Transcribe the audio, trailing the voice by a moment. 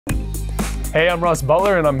Hey, I'm Ross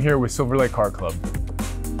Butler and I'm here with Silver Lake Car Club.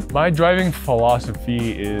 My driving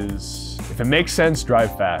philosophy is, if it makes sense,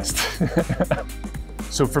 drive fast.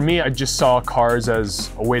 So for me, I just saw cars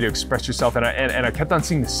as a way to express yourself, and I kept on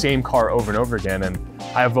seeing the same car over and over again, and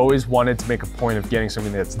I've always wanted to make a point of getting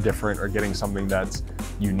something that's different or getting something that's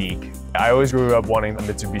unique. I always grew up wanting the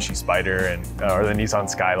Mitsubishi Spider or the Nissan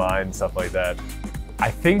Skyline, stuff like that.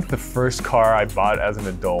 I think the first car I bought as an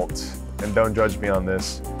adult, and don't judge me on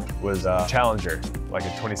this, was a Challenger, like a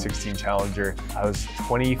 2016 Challenger. I was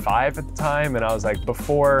 25 at the time, and I was like,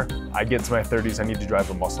 before I get to my 30s, I need to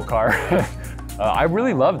drive a muscle car. I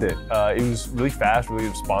really loved it. It was really fast, really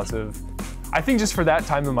responsive. I think just for that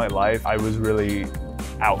time in my life, I was really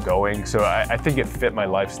outgoing, so I think it fit my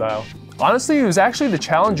lifestyle. Honestly, it was actually the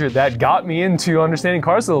Challenger that got me into understanding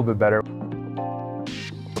cars a little bit better.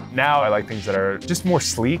 Now I like things that are just more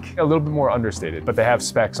sleek, a little bit more understated, but they have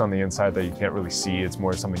specs on the inside that you can't really see. It's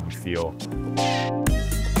more something you feel.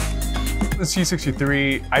 The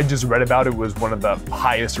C63, I just read about it, was one of the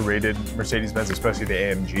highest rated Mercedes-Benz, especially the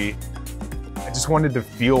AMG. I just wanted to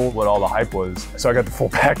feel what all the hype was. So I got the full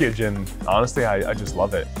package, and honestly, I just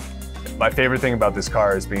love it. My favorite thing about this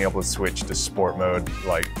car is being able to switch to sport mode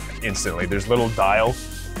like instantly. There's little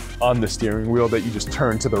dials on the steering wheel that you just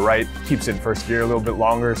turn to the right, keeps it in first gear a little bit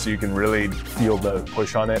longer so you can really feel the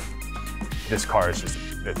push on it. This car is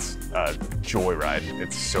it's a joyride.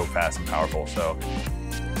 It's so fast and powerful. So,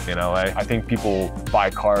 you know, I think people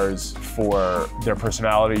buy cars for their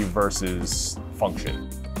personality versus function.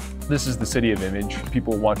 This is the city of image.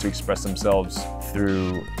 People want to express themselves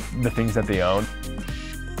through the things that they own.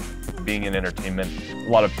 Being in entertainment, a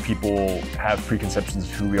lot of people have preconceptions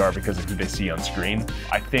of who we are because of who they see on screen.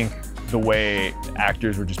 I think the way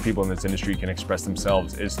actors or just people in this industry can express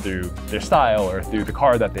themselves is through their style or through the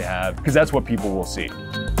car that they have, because that's what people will see.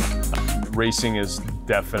 Racing is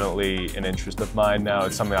definitely an interest of mine now.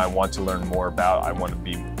 It's something I want to learn more about. I want to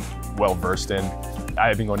be well versed in.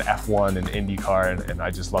 I've been going to F1 and IndyCar, and I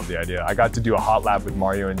just love the idea. I got to do a hot lap with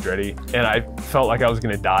Mario Andretti, and I felt like I was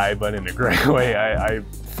going to die, but in a great way.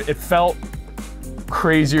 It felt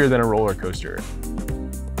crazier than a roller coaster.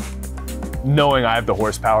 Knowing I have the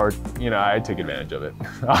horsepower, you know, I take advantage of it.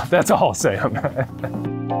 That's all I'll say on that.